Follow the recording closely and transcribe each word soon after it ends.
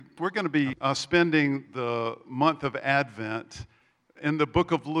We're going to be spending the month of Advent in the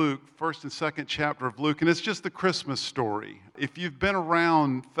book of Luke, first and second chapter of Luke, and it's just the Christmas story. If you've been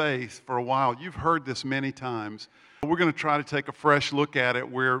around faith for a while, you've heard this many times. We're going to try to take a fresh look at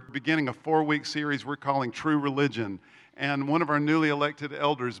it. We're beginning a 4-week series we're calling True Religion, and one of our newly elected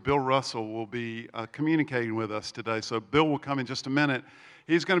elders, Bill Russell, will be communicating with us today. So Bill will come in just a minute.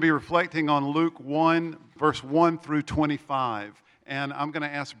 He's going to be reflecting on Luke 1, verse 1 through 25. And I'm going to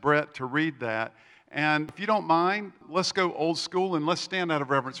ask Brett to read that. And if you don't mind, let's go old school and let's stand out of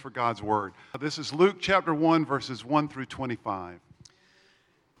reverence for God's Word. This is Luke chapter 1, verses 1 through 25.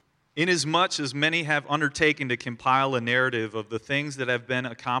 Inasmuch as many have undertaken to compile a narrative of the things that have been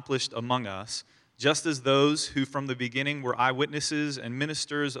accomplished among us, just as those who from the beginning were eyewitnesses and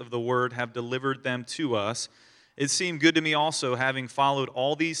ministers of the Word have delivered them to us, it seemed good to me also, having followed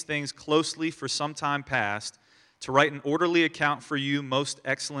all these things closely for some time past, to write an orderly account for you, most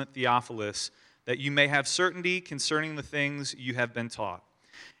excellent Theophilus, that you may have certainty concerning the things you have been taught.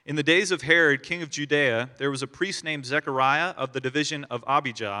 In the days of Herod, king of Judea, there was a priest named Zechariah of the division of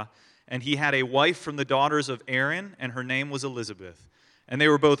Abijah, and he had a wife from the daughters of Aaron, and her name was Elizabeth. And they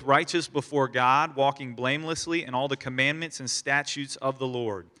were both righteous before God, walking blamelessly in all the commandments and statutes of the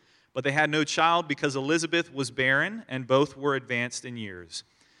Lord. But they had no child because Elizabeth was barren, and both were advanced in years.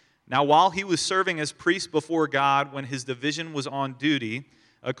 Now, while he was serving as priest before God, when his division was on duty,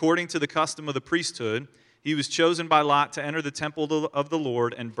 according to the custom of the priesthood, he was chosen by lot to enter the temple of the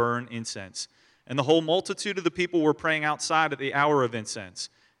Lord and burn incense. And the whole multitude of the people were praying outside at the hour of incense.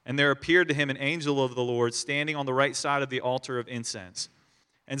 And there appeared to him an angel of the Lord standing on the right side of the altar of incense.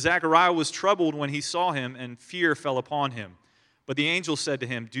 And Zechariah was troubled when he saw him, and fear fell upon him. But the angel said to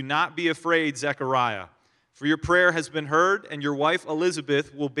him, "Do not be afraid, Zechariah. For your prayer has been heard, and your wife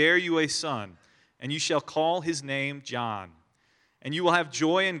Elizabeth will bear you a son, and you shall call his name John. And you will have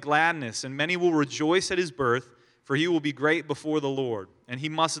joy and gladness, and many will rejoice at his birth, for he will be great before the Lord. And he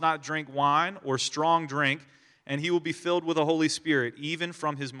must not drink wine or strong drink, and he will be filled with the Holy Spirit, even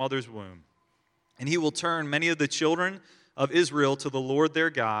from his mother's womb. And he will turn many of the children of Israel to the Lord their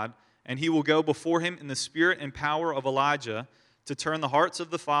God, and he will go before him in the spirit and power of Elijah, to turn the hearts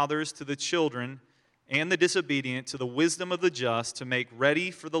of the fathers to the children, and the disobedient to the wisdom of the just, to make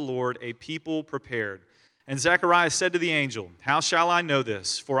ready for the Lord a people prepared." And Zechariah said to the angel, "How shall I know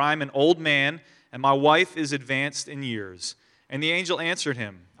this? For I am an old man, and my wife is advanced in years." And the angel answered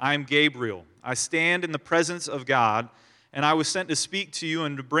him, "I am Gabriel. I stand in the presence of God, and I was sent to speak to you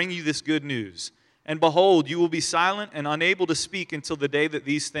and to bring you this good news. And behold, you will be silent and unable to speak until the day that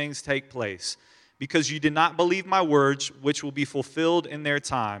these things take place, because you did not believe my words, which will be fulfilled in their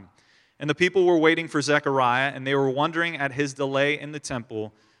time." And the people were waiting for Zechariah, and they were wondering at his delay in the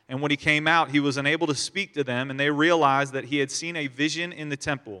temple. And when he came out, he was unable to speak to them, and they realized that he had seen a vision in the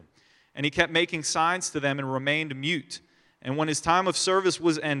temple. And he kept making signs to them and remained mute. And when his time of service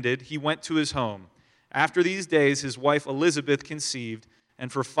was ended, he went to his home. After these days, his wife Elizabeth conceived,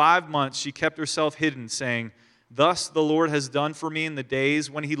 and for 5 months she kept herself hidden, saying, "Thus the Lord has done for me in the days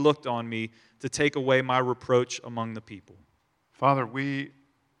when he looked on me to take away my reproach among the people." Father,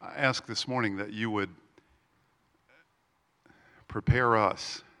 I ask this morning that you would prepare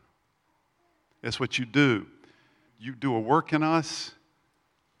us. That's what you do. You do a work in us,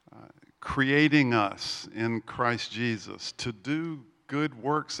 creating us in Christ Jesus to do good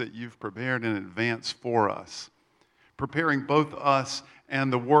works that you've prepared in advance for us, preparing both us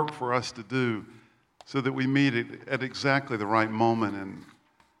and the work for us to do so that we meet it at exactly the right moment. And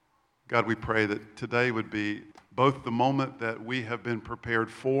God, we pray that today would be both the moment that we have been prepared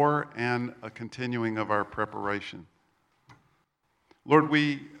for and a continuing of our preparation. Lord,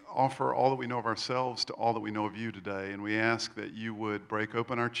 we offer all that we know of ourselves to all that we know of you today, and we ask that you would break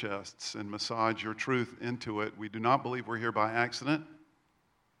open our chests and massage your truth into it. We do not believe we're here by accident.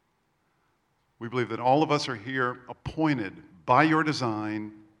 We believe that all of us are here appointed by your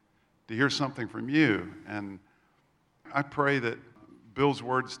design to hear something from you. And I pray that Bill's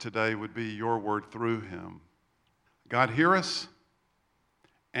words today would be your word through him. God, hear us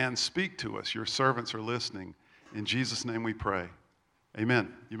and speak to us. Your servants are listening. In Jesus' name we pray.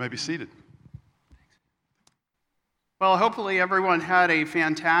 Amen. You may be seated. Well, hopefully everyone had a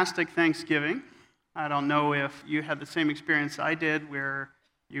fantastic Thanksgiving. I don't know if you had the same experience I did, where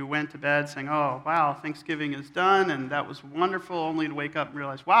you went to bed saying, "Oh, wow, Thanksgiving is done, and that was wonderful," only to wake up and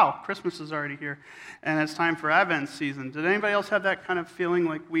realize, wow, Christmas is already here, and it's time for Advent season. Did anybody else have that kind of feeling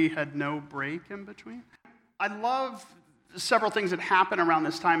like we had no break in between? I love several things that happen around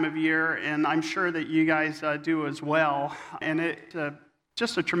this time of year, and I'm sure that you guys do as well. And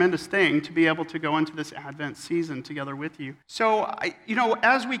just a tremendous thing to be able to go into this Advent season together with you. So,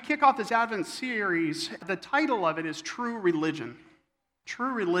 as we kick off this Advent series, the title of it is True Religion.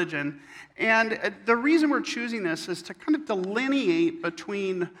 True religion. And the reason we're choosing this is to kind of delineate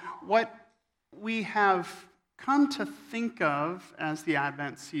between what we have come to think of as the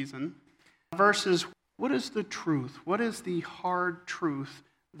Advent season versus what is the truth? What is the hard truth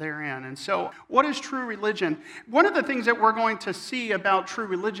therein? And so, what is true religion? One of the things that we're going to see about true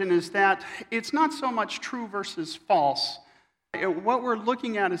religion is that it's not so much true versus false. What we're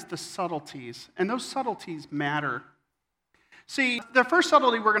looking at is the subtleties, and those subtleties matter. See, the first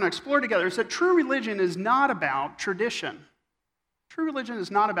subtlety we're going to explore together is that true religion is not about tradition. True religion is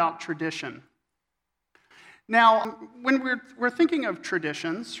not about tradition. Now, when we're thinking of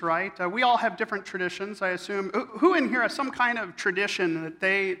traditions, right, we all have different traditions, I assume. Who in here has some kind of tradition that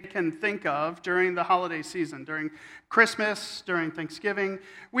they can think of during the holiday season, during Christmas, during Thanksgiving?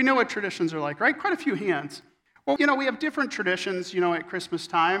 We know what traditions are like, right? Quite a few hands. Well, we have different traditions, at Christmas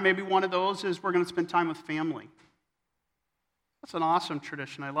time. Maybe one of those is we're going to spend time with family. That's an awesome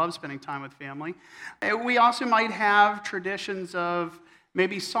tradition. I love spending time with family. We also might have traditions of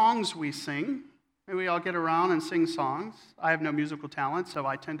maybe songs we sing. Maybe we all get around and sing songs. I have no musical talent, so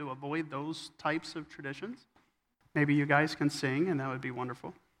I tend to avoid those types of traditions. Maybe you guys can sing, and that would be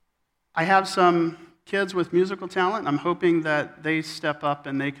wonderful. I have some kids with musical talent, and I'm hoping that they step up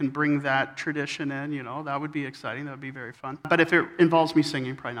and they can bring that tradition in. That would be exciting. That would be very fun. But if it involves me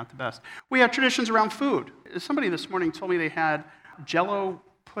singing, probably not the best. We have traditions around food. Somebody this morning told me they had Jell-O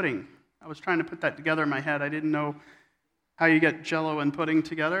pudding. I was trying to put that together in my head. I didn't know how you get Jell-O and pudding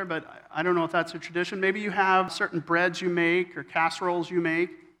together, but I don't know if that's a tradition. Maybe you have certain breads you make or casseroles you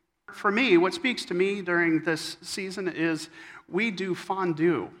make. For me, what speaks to me during this season is we do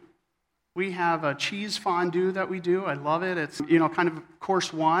fondue. We have a cheese fondue that we do. I love it. It's, kind of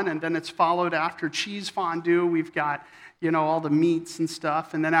course one, and then it's followed after cheese fondue. We've got, all the meats and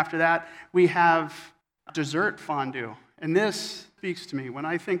stuff. And then after that, we have dessert fondue. And this speaks to me. When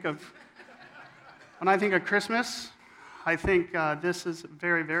I think of Christmas, I think this is a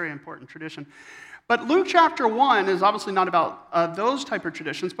very, very important tradition. But Luke chapter 1 is obviously not about those type of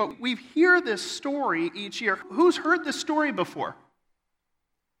traditions, but we hear this story each year. Who's heard this story before?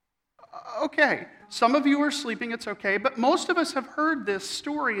 Okay, some of you are sleeping, it's okay, but most of us have heard this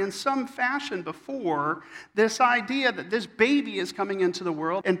story in some fashion before, this idea that this baby is coming into the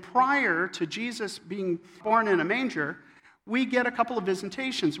world, and prior to Jesus being born in a manger, we get a couple of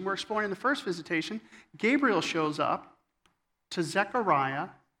visitations, and we're exploring the first visitation. Gabriel shows up to Zechariah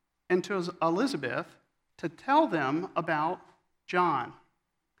and to Elizabeth to tell them about John.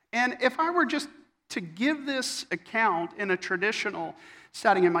 And if I were just to give this account in a traditional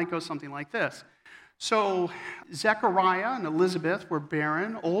setting, it might go something like this. So Zechariah and Elizabeth were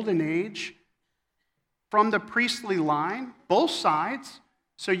barren, old in age, from the priestly line, both sides.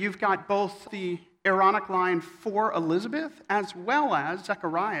 So you've got both the Aaronic line for Elizabeth as well as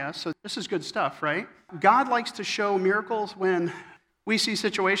Zechariah. So this is good stuff, right? God likes to show miracles when we see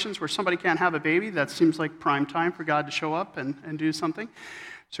situations where somebody can't have a baby. That seems like prime time for God to show up and do something.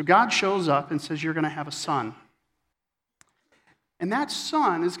 So God shows up and says, you're going to have a son. And that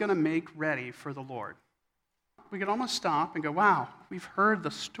son is going to make ready for the Lord. We could almost stop and go, wow, we've heard the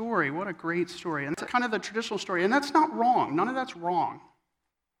story. What a great story. And that's kind of the traditional story. And that's not wrong. None of that's wrong.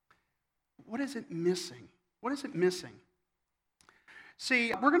 What is it missing? What is it missing?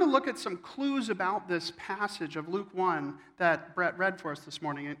 See, we're going to look at some clues about this passage of Luke 1 that Brett read for us this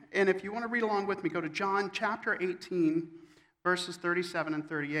morning. And if you want to read along with me, go to John chapter 18, verses 37 and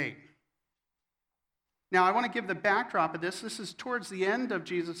 38. Now, I want to give the backdrop of this. This is towards the end of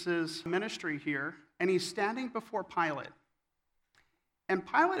Jesus' ministry here, and he's standing before Pilate. And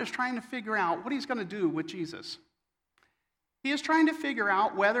Pilate is trying to figure out what he's going to do with Jesus. He is trying to figure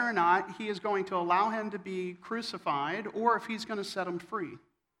out whether or not he is going to allow him to be crucified or if he's going to set him free.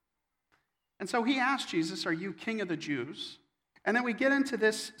 And so he asked Jesus, are you king of the Jews? And then we get into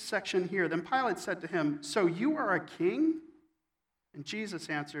this section here. Then Pilate said to him, so you are a king? And Jesus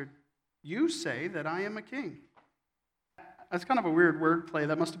answered, you say that I am a king. That's kind of a weird wordplay.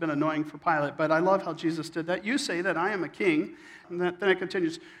 That must have been annoying for Pilate, but I love how Jesus did that. You say that I am a king. And then it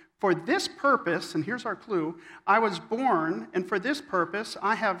continues, for this purpose, and here's our clue, I was born, and for this purpose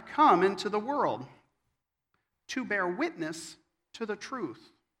I have come into the world, to bear witness to the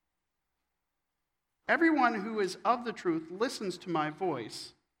truth. Everyone who is of the truth listens to my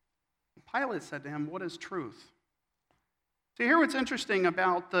voice. Pilate said to him, what is truth? So here what's interesting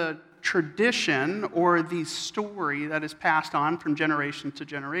about the tradition or the story that is passed on from generation to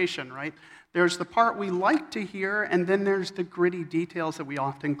generation, right? There's the part we like to hear, and then there's the gritty details that we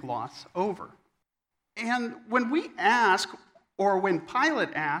often gloss over. And when we ask, or when Pilate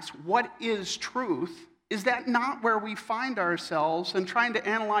asks, what is truth, is that not where we find ourselves in trying to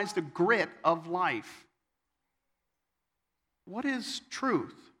analyze the grit of life? What is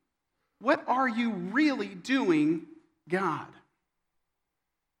truth? What are you really doing, God?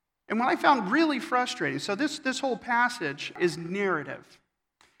 And what I found really frustrating, so this whole passage is narrative.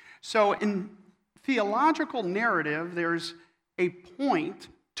 So in theological narrative, there's a point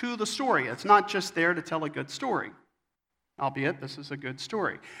to the story. It's not just there to tell a good story, albeit this is a good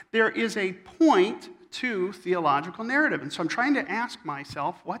story. There is a point to theological narrative. And so I'm trying to ask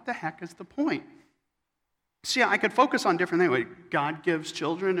myself, what the heck is the point? See, I could focus on different things. Like, God gives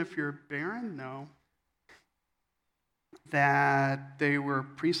children if you're barren? No. That they were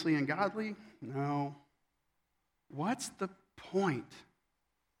priestly and godly? No. What's the point?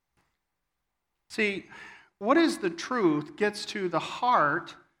 See, what is the truth gets to the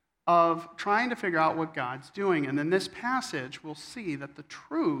heart of trying to figure out what God's doing. And in this passage, we'll see that the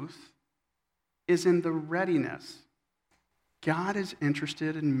truth is in the readiness. God is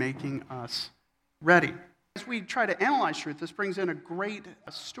interested in making us ready. As we try to analyze truth, this brings in a great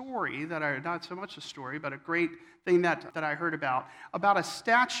story not so much a story, but a great thing that I heard about a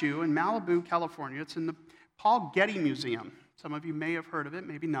statue in Malibu, California. It's in the Paul Getty Museum. Some of you may have heard of it,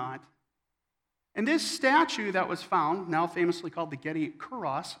 maybe not. And this statue that was found, now famously called the Getty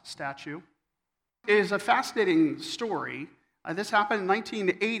Kouros statue, is a fascinating story. This happened in the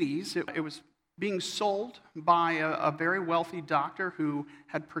 1980s. It was being sold by a very wealthy doctor who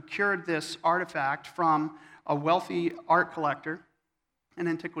had procured this artifact from a wealthy art collector, an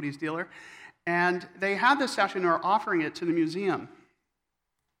antiquities dealer. And they had this statue and they were offering it to the museum.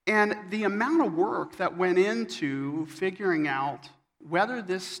 And the amount of work that went into figuring out whether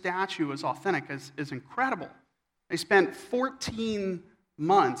this statue is authentic is incredible. They spent 14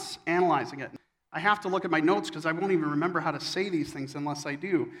 months analyzing it. I have to look at my notes because I won't even remember how to say these things unless I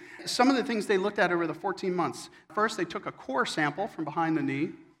do. Some of the things they looked at over the 14 months. First, they took a core sample from behind the knee.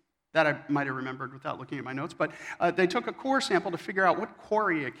 That I might have remembered without looking at my notes. But they took a core sample to figure out what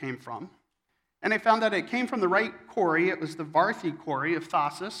quarry it came from. And they found that it came from the right quarry. It was the Varthi quarry of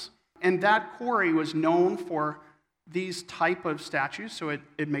Thasos. And that quarry was known for these type of statues, so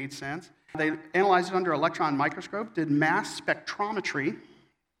it made sense. They analyzed it under electron microscope, did mass spectrometry.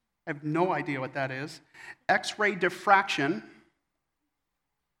 I have no idea what that is. X-ray diffraction,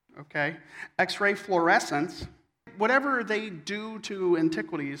 okay, X-ray fluorescence. Whatever they do to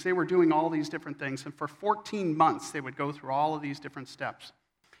antiquities, they were doing all these different things, and for 14 months they would go through all of these different steps.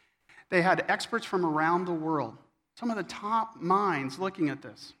 They had experts from around the world, some of the top minds looking at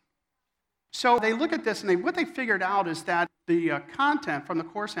this. So they look at this, and what they figured out is that the content from the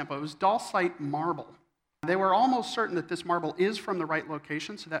core sample, it was dulcite marble. They were almost certain that this marble is from the right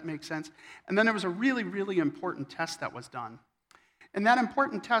location, so that makes sense. And then there was a really, really important test that was done. And that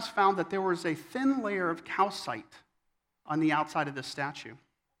important test found that there was a thin layer of calcite on the outside of this statue.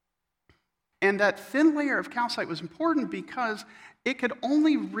 And that thin layer of calcite was important because it could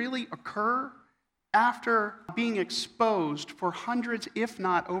only really occur after being exposed for hundreds, if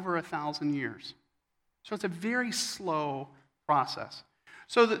not over 1,000 years. So it's a very slow process.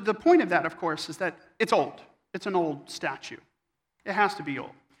 So the point of that, of course, is that it's old. It's an old statue. It has to be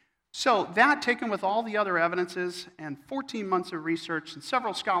old. So that, taken with all the other evidences and 14 months of research and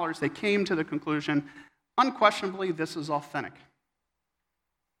several scholars, they came to the conclusion, unquestionably, this is authentic.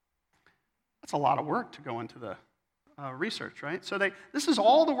 That's a lot of work to go into the research, right? So this is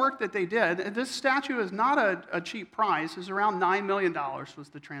all the work that they did. This statue is not a cheap prize. It's around $9 million was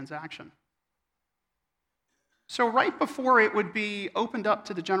the transaction. So right before it would be opened up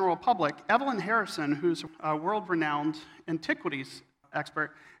to the general public, Evelyn Harrison, who's a world-renowned antiquities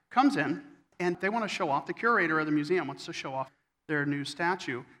expert, comes in, and they want to show off. The curator of the museum wants to show off their new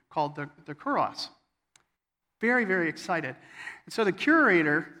statue called the Kouros. Very, very excited. And so the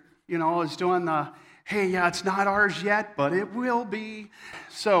curator, is doing the, hey, yeah, it's not ours yet, but it will be.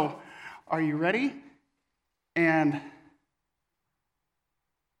 So, are you ready? And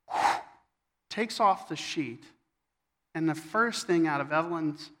takes off the sheet, and the first thing out of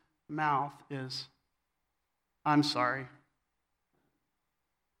Evelyn's mouth is, I'm sorry.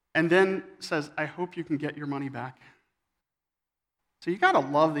 And then says, I hope you can get your money back. So you got to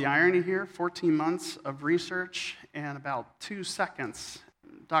love the irony here. 14 months of research and about 2 seconds,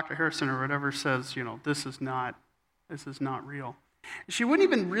 Dr. Harrison or whatever says, this is not real. She wouldn't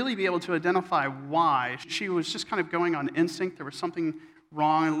even really be able to identify why. She was just kind of going on instinct. There was something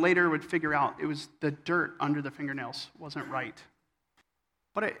wrong, and later would figure out it was the dirt under the fingernails wasn't right.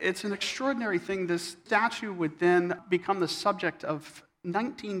 But it's an extraordinary thing. This statue would then become the subject of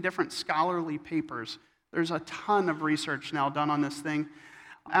 19 different scholarly papers. There's a ton of research now done on this thing.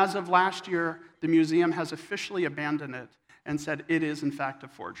 As of last year, the museum has officially abandoned it and said it is, in fact, a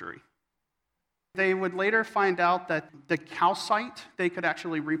forgery. They would later find out that the calcite they could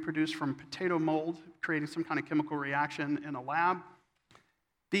actually reproduce from potato mold, creating some kind of chemical reaction in a lab.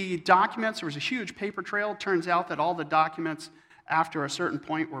 The documents, there was a huge paper trail. Turns out that all the documents after a certain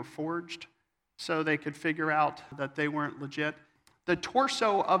point were forged, so they could figure out that they weren't legit. The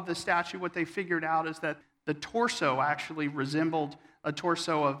torso of the statue, what they figured out is that the torso actually resembled a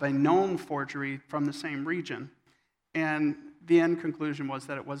torso of a known forgery from the same region. And the end conclusion was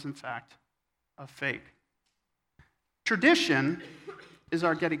that it was, in fact, a fake. Tradition is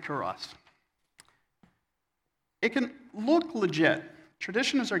our Getty Kuros. It can look legit.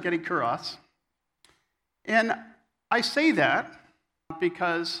 Tradition is our Getty Kuros. And I say that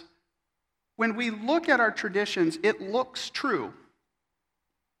because when we look at our traditions, it looks true.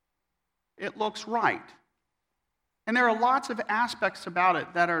 It looks right. And there are lots of aspects about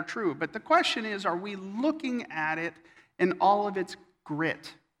it that are true. But the question is, are we looking at it in all of its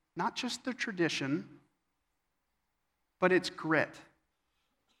grit? Not just the tradition, but its grit.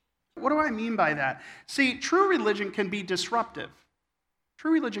 What do I mean by that? See, true religion can be disruptive.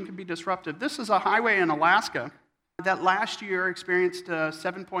 True religion can be disruptive. This is a highway in Alaska that last year experienced a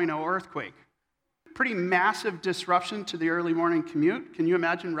 7.0 earthquake. Pretty massive disruption to the early morning commute. Can you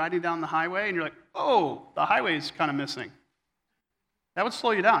imagine riding down the highway and you're like, oh, the highway's kind of missing? That would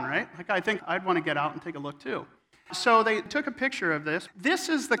slow you down, right? Like, I think I'd want to get out and take a look too. So they took a picture of this. This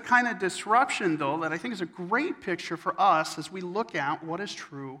is the kind of disruption, though, that I think is a great picture for us as we look at what is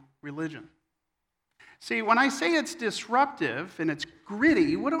true religion. See, when I say it's disruptive and it's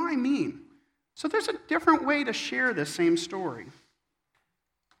gritty, what do I mean? So there's a different way to share this same story.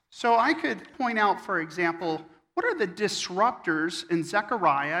 So I could point out, for example, what are the disruptors in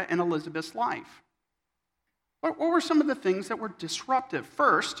Zechariah and Elizabeth's life? What were some of the things that were disruptive?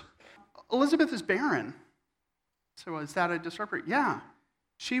 First, Elizabeth is barren. So is that a disruptor? Yeah.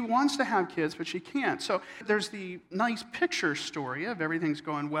 She wants to have kids, but she can't. So there's the nice picture story of everything's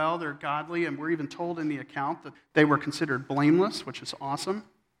going well, they're godly, and we're even told in the account that they were considered blameless, which is awesome.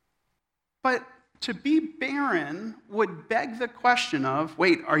 But to be barren would beg the question of,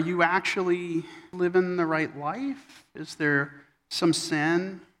 wait, are you actually living the right life? Is there some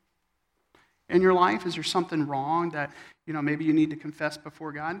sin in your life? Is there something wrong that, maybe you need to confess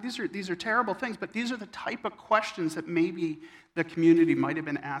before God? These are terrible things, but these are the type of questions that maybe the community might have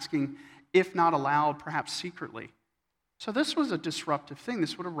been asking, if not aloud, perhaps secretly. So this was a disruptive thing.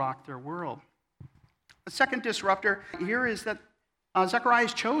 This would have rocked their world. The second disruptor here is that Zechariah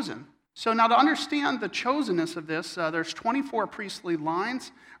is chosen. So now to understand the chosenness of this, there's 24 priestly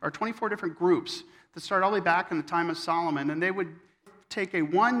lines, or 24 different groups that start all the way back in the time of Solomon, and they would take a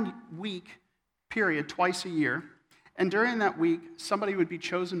 1-week period twice a year, and during that week, somebody would be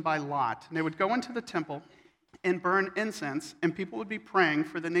chosen by lot, and they would go into the temple and burn incense, and people would be praying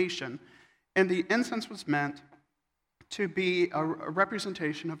for the nation, and the incense was meant to be a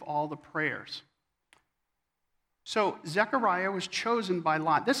representation of all the prayers. So Zechariah was chosen by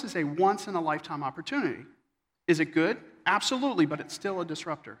lot. This is a once-in-a-lifetime opportunity. Is it good? Absolutely, but it's still a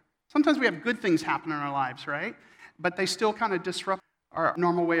disruptor. Sometimes we have good things happen in our lives, right? But they still kind of disrupt our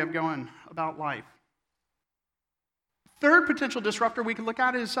normal way of going about life. Third potential disruptor we can look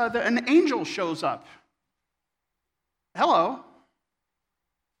at is an angel shows up. Hello.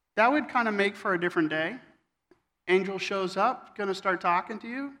 That would kind of make for a different day. Angel shows up, going to start talking to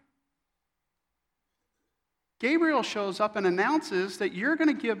you. Gabriel shows up and announces that you're going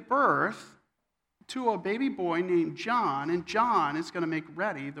to give birth to a baby boy named John, and John is going to make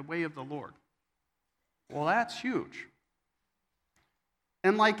ready the way of the Lord. Well, that's huge.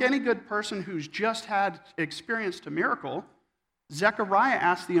 And like any good person who's just experienced a miracle, Zechariah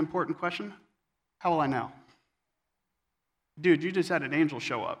asked the important question, how will I know? Dude, you just had an angel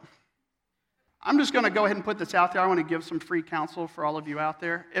show up. I'm just going to go ahead and put this out there. I want to give some free counsel for all of you out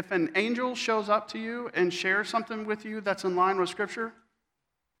there. If an angel shows up to you and shares something with you that's in line with Scripture,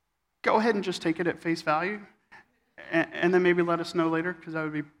 go ahead and just take it at face value, and then maybe let us know later, because that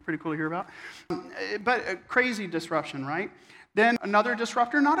would be pretty cool to hear about. But a crazy disruption, right? Then another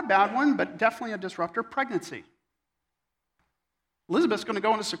disruptor, not a bad one, but definitely a disruptor, pregnancy. Elizabeth's going to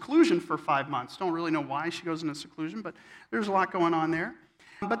go into seclusion for 5 months. Don't really know why she goes into seclusion, but there's a lot going on there.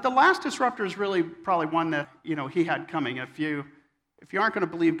 But the last disruptor is really probably one that, he had coming. If you aren't going to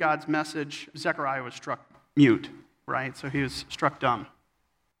believe God's message, Zechariah was struck mute, right? So he was struck dumb.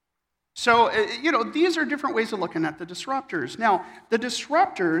 So, these are different ways of looking at the disruptors. Now, the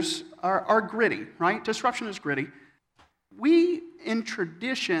disruptors are gritty, right? Disruption is gritty. We, in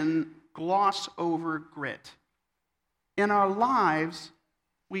tradition, gloss over grit. In our lives,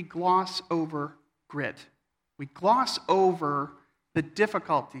 we gloss over grit. We gloss over the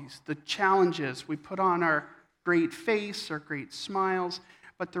difficulties, the challenges. We put on our great face, our great smiles.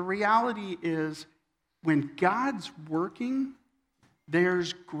 But the reality is, when God's working,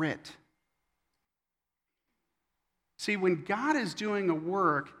 there's grit. See, when God is doing a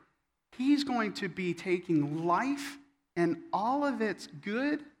work, he's going to be taking life and all of its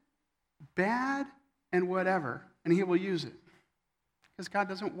good, bad, and whatever, and he will use it. Because God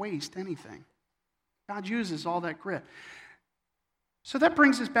doesn't waste anything. God uses all that grit. So that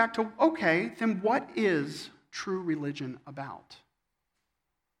brings us back to, okay, then what is true religion about?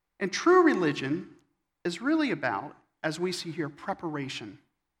 And true religion is really about, as we see here, preparation.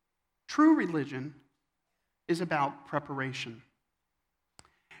 True religion is about preparation.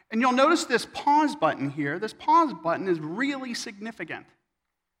 And you'll notice this pause button here. This pause button is really significant.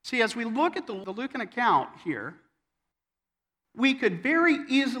 See, as we look at the Lucan account here, we could very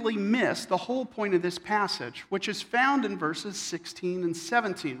easily miss the whole point of this passage, which is found in verses 16 and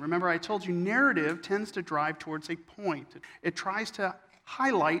 17. Remember, I told you narrative tends to drive towards a point. It tries to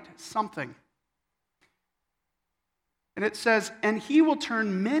highlight something. And it says, "And he will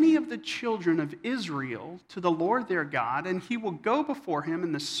turn many of the children of Israel to the Lord their God, and he will go before him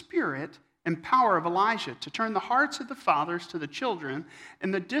in the spirit and power of Elijah, to turn the hearts of the fathers to the children,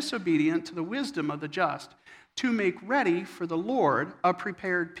 and the disobedient to the wisdom of the just, to make ready for the Lord a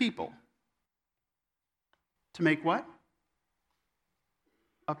prepared people." To make what?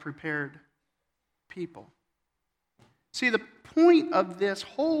 A prepared people. See, the point of this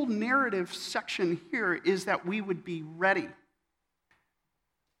whole narrative section here is that we would be ready.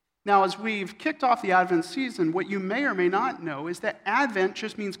 Now, as we've kicked off the Advent season, what you may or may not know is that Advent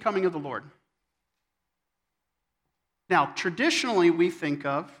just means coming of the Lord. Now, traditionally, we think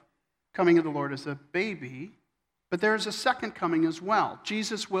of coming of the Lord as a baby, but there's a second coming as well.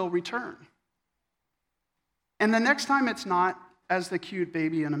 Jesus will return. And the next time it's not as the cute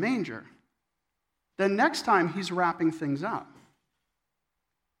baby in a manger. The next time he's wrapping things up.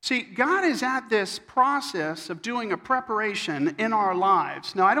 See, God is at this process of doing a preparation in our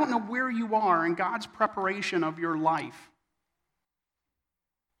lives. Now, I don't know where you are in God's preparation of your life.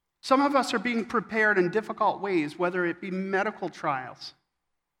 Some of us are being prepared in difficult ways, whether it be medical trials.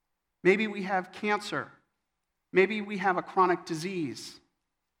 Maybe we have cancer. Maybe we have a chronic disease.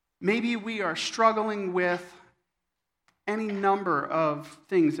 Maybe we are struggling with any number of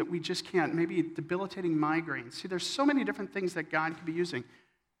things that we just can't, maybe debilitating migraines. See, there's so many different things that God could be using.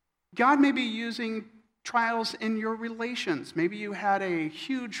 God may be using trials in your relations. Maybe you had a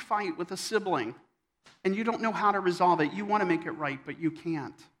huge fight with a sibling, and you don't know how to resolve it. You want to make it right, but you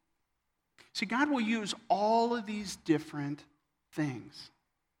can't. See, God will use all of these different things.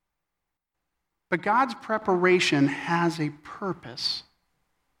 But God's preparation has a purpose,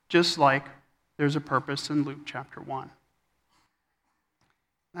 just like there's a purpose in Luke chapter 1.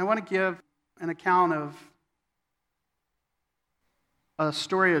 I want to give an account of a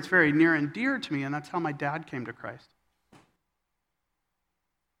story that's very near and dear to me, and that's how my dad came to Christ.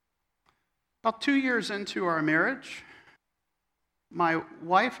 About 2 years into our marriage, my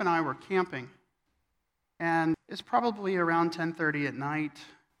wife and I were camping, and it's probably around 10:30 at night.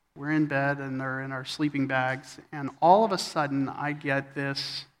 We're in bed, and they're in our sleeping bags, and all of a sudden, I get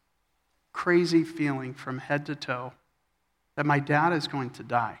this crazy feeling from head to toe that my dad is going to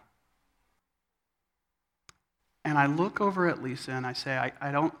die. And I look over at Lisa and I say,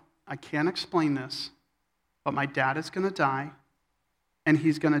 I can't explain this, but my dad is going to die, and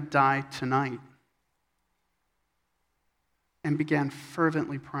he's going to die tonight. And began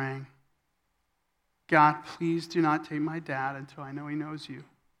fervently praying, God, please do not take my dad until I know he knows you.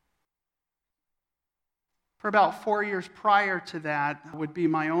 For about 4 years prior to that would be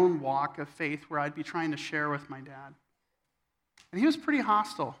my own walk of faith where I'd be trying to share with my dad. And he was pretty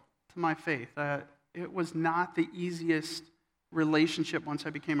hostile to my faith. It was not the easiest relationship once I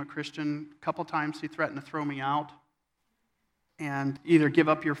became a Christian. A couple times he threatened to throw me out and either give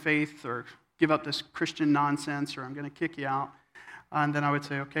up your faith or give up this Christian nonsense or I'm going to kick you out. And then I would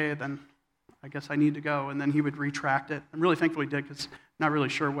say, okay, then I guess I need to go. And then he would retract it. I'm really thankful he did because I'm not really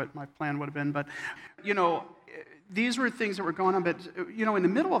sure what my plan would have been. But, these were things that were going on. But, in the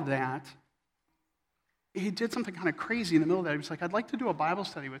middle of that, he did something kind of crazy in the middle of that. He was like, I'd like to do a Bible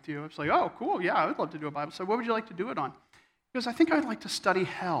study with you. I was like, oh, cool, yeah, I would love to do a Bible study. What would you like to do it on? He goes, I think I'd like to study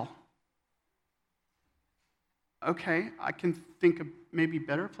hell. Okay, I can think of maybe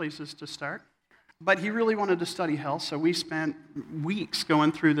better places to start. But he really wanted to study hell, so we spent weeks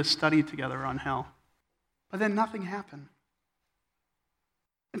going through this study together on hell. But then nothing happened.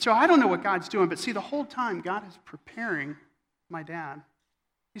 And so I don't know what God's doing, but see, the whole time God is preparing my dad.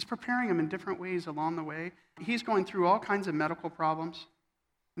 He's preparing him in different ways along the way. He's going through all kinds of medical problems.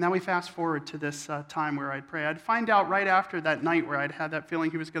 Now we fast forward to this time where I'd pray. I'd find out right after that night where I'd had that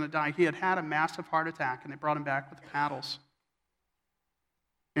feeling he was going to die, he had had a massive heart attack, and they brought him back with paddles.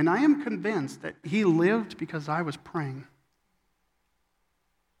 And I am convinced that he lived because I was praying.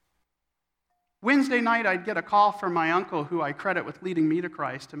 Wednesday night, I'd get a call from my uncle, who I credit with leading me to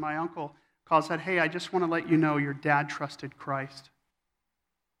Christ. And my uncle called and said, "Hey, I just want to let you know your dad trusted Christ."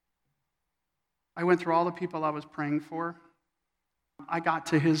 I went through all the people I was praying for. I got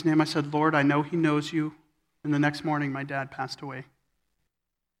to his name. I said, "Lord, I know he knows you." And the next morning, my dad passed away.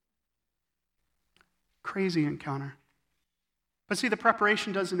 Crazy encounter. But see, the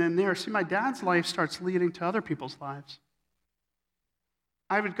preparation doesn't end there. See, my dad's life starts leading to other people's lives.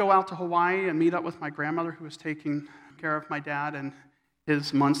 I would go out to Hawaii and meet up with my grandmother, who was taking care of my dad and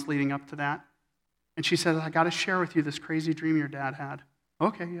his months leading up to that. And she said, "I got to share with you this crazy dream your dad had."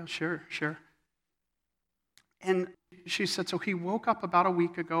 Okay, yeah, sure. And she said, so he woke up about a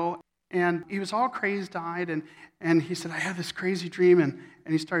week ago, and he was all crazed-eyed, and he said, "I had this crazy dream," and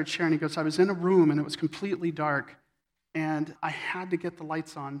he started sharing. He goes, "I was in a room, and it was completely dark, and I had to get the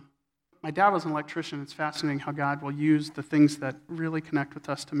lights on." My dad was an electrician. It's fascinating how God will use the things that really connect with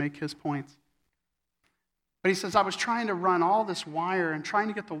us to make his points. But he says, "I was trying to run all this wire and trying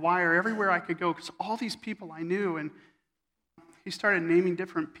to get the wire everywhere I could go because all these people I knew," and he started naming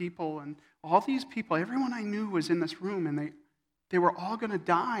different people, and all these people, everyone I knew was in this room, and they were all going to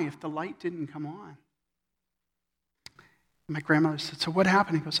die if the light didn't come on. And my grandmother said, "So what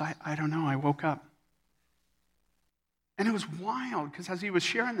happened?" He goes, I don't know. I woke up. And it was wild, because as he was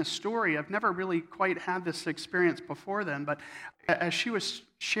sharing this story, I've never really quite had this experience before then, but as she was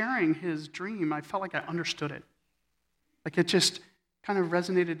sharing his dream, I felt like I understood it. Like it just kind of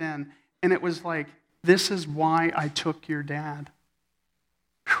resonated in. And it was like, this is why I took your dad.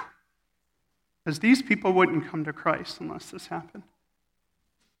 Because these people wouldn't come to Christ unless this happened.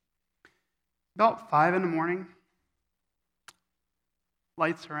 About 5 a.m,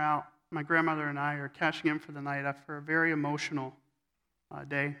 lights are out. My grandmother and I are cashing in for the night after a very emotional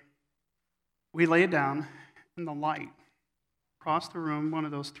day. We lay down, and the light across the room, one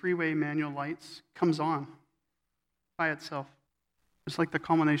of those 3-way manual lights, comes on by itself. It's like the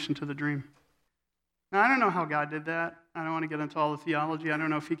culmination to the dream. Now, I don't know how God did that. I don't want to get into all the theology. I don't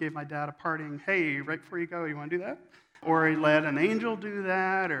know if he gave my dad a parting, "Hey, right before you go, you want to do that?" Or he let an angel do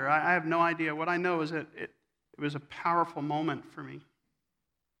that, or I have no idea. What I know is that it was a powerful moment for me.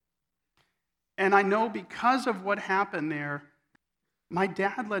 And I know because of what happened there, my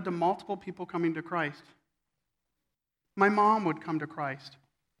dad led to multiple people coming to Christ. My mom would come to Christ.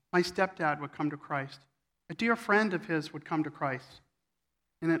 My stepdad would come to Christ. A dear friend of his would come to Christ.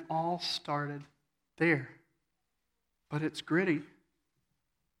 And it all started there. But it's gritty.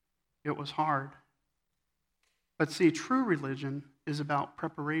 It was hard. But see, true religion is about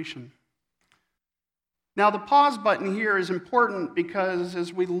preparation. Now, the pause button here is important because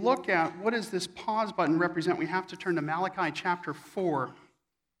as we look at what does this pause button represent, we have to turn to Malachi chapter 4.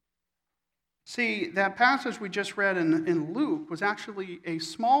 See, that passage we just read in Luke was actually a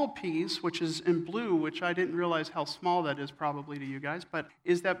small piece, which is in blue, which I didn't realize how small that is probably to you guys, but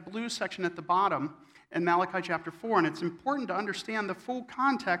is that blue section at the bottom in Malachi chapter 4, and it's important to understand the full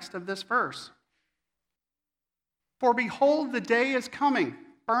context of this verse. "For behold, the day is coming,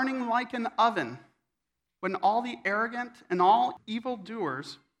 burning like an oven, when all the arrogant and all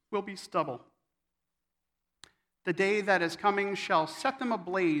evildoers will be stubble. The day that is coming shall set them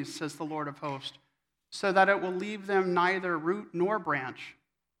ablaze, says the Lord of hosts, so that it will leave them neither root nor branch.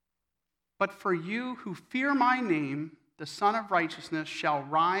 But for you who fear my name, the Son of Righteousness shall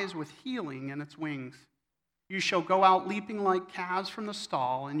rise with healing in its wings. You shall go out leaping like calves from the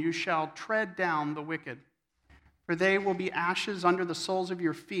stall, and you shall tread down the wicked. For they will be ashes under the soles of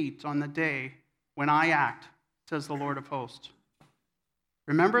your feet on the day when I act, says the Lord of hosts.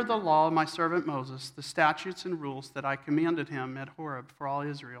 Remember the law of my servant Moses, the statutes and rules that I commanded him at Horeb for all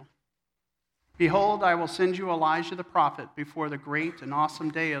Israel. Behold, I will send you Elijah the prophet before the great and awesome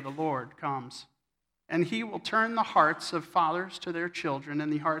day of the Lord comes. And he will turn the hearts of fathers to their children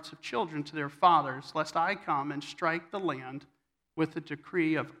and the hearts of children to their fathers, lest I come and strike the land with a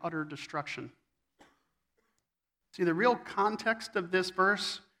decree of utter destruction." See, the real context of this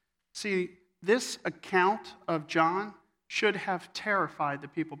verse, this account of John should have terrified the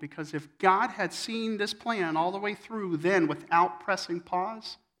people, because if God had seen this plan all the way through then without pressing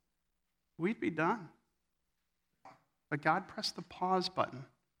pause, we'd be done. But God pressed the pause button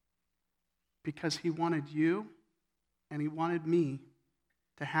because he wanted you and he wanted me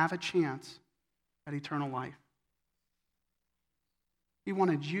to have a chance at eternal life. He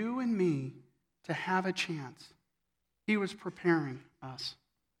wanted you and me to have a chance. He was preparing us.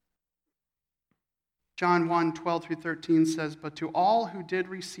 John 1:12-13 says, "But to all who did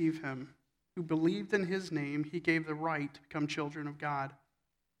receive him, who believed in his name, he gave the right to become children of God,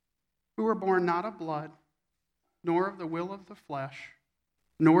 who were born not of blood, nor of the will of the flesh,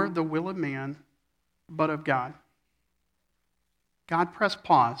 nor of the will of man, but of God." God pressed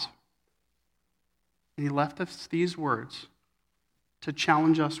pause, and he left us these words to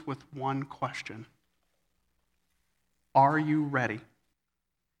challenge us with one question. Are you ready?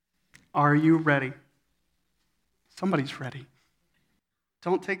 Are you ready? Somebody's ready.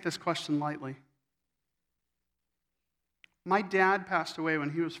 Don't take this question lightly. My dad passed away when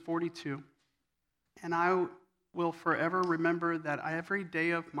he was 42, and I will forever remember that every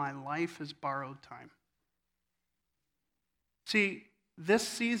day of my life is borrowed time. See, this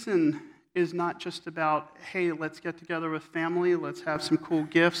season is not just about, hey, let's get together with family, let's have some cool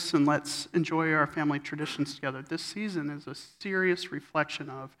gifts, and let's enjoy our family traditions together. This season is a serious reflection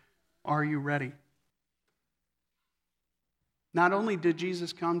of, are you ready? Not only did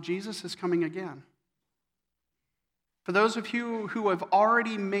Jesus come, Jesus is coming again. For those of you who have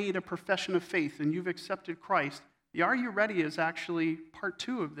already made a profession of faith and you've accepted Christ, the Are You Ready is actually part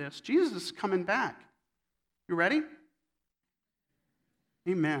 2 of this. Jesus is coming back. You ready?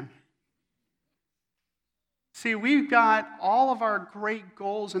 Amen. See, we've got all of our great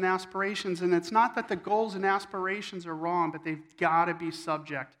goals and aspirations, and it's not that the goals and aspirations are wrong, but they've got to be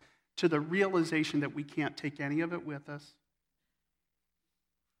subject to the realization that we can't take any of it with us.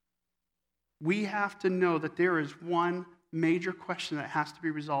 We have to know that there is one major question that has to be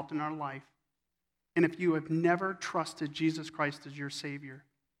resolved in our life. And if you have never trusted Jesus Christ as your Savior,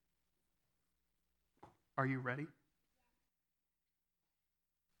 are you ready?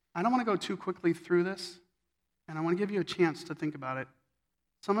 I don't want to go too quickly through this, and I want to give you a chance to think about it.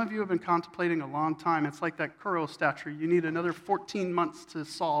 Some of you have been contemplating a long time. It's like that Kuro statue. You need another 14 months to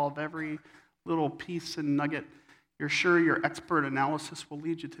solve every little piece and nugget. You're sure your expert analysis will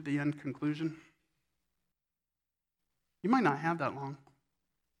lead you to the end conclusion? You might not have that long.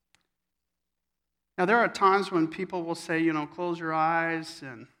 Now, there are times when people will say, close your eyes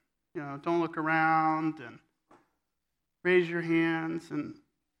and, don't look around and raise your hands. And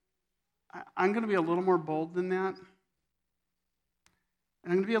I'm going to be a little more bold than that.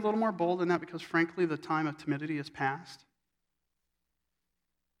 And I'm going to be a little more bold than that because, frankly, the time of timidity is past.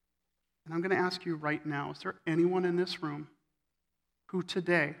 And I'm going to ask you right now, is there anyone in this room who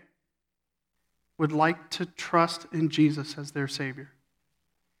today would like to trust in Jesus as their Savior?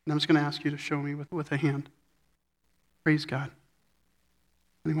 And I'm just going to ask you to show me with a hand. Praise God.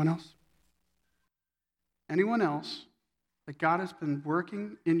 Anyone else? Anyone else that God has been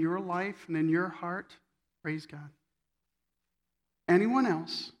working in your life and in your heart? Praise God. Anyone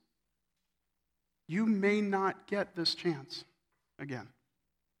else? You may not get this chance again.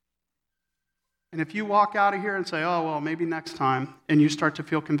 And if you walk out of here and say, oh, well, maybe next time, and you start to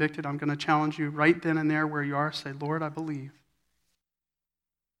feel convicted, I'm going to challenge you right then and there where you are, say, Lord, I believe.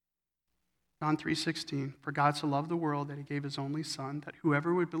 John 3:16, for God so loved the world that he gave his only Son, that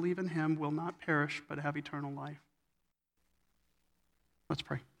whoever would believe in him will not perish but have eternal life. Let's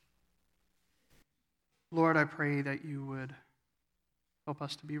pray. Lord, I pray that you would help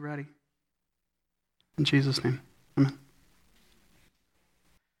us to be ready. In Jesus' name, amen.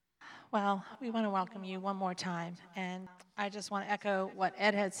 Well, we want to welcome you one more time, and I just want to echo what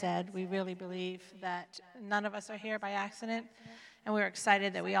Ed had said. We really believe that none of us are here by accident, and we're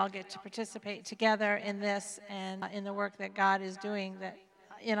excited that we all get to participate together in this and in the work that God is doing that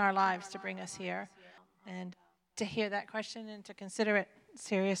in our lives to bring us here. And to hear that question and to consider it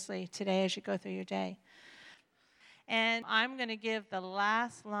seriously today as you go through your day. And I'm going to give the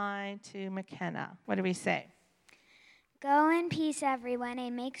last line to McKenna. What do we say? Go in peace, everyone,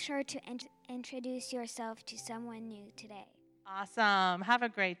 and make sure to introduce yourself to someone new today. Awesome. Have a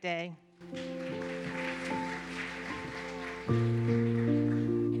great day.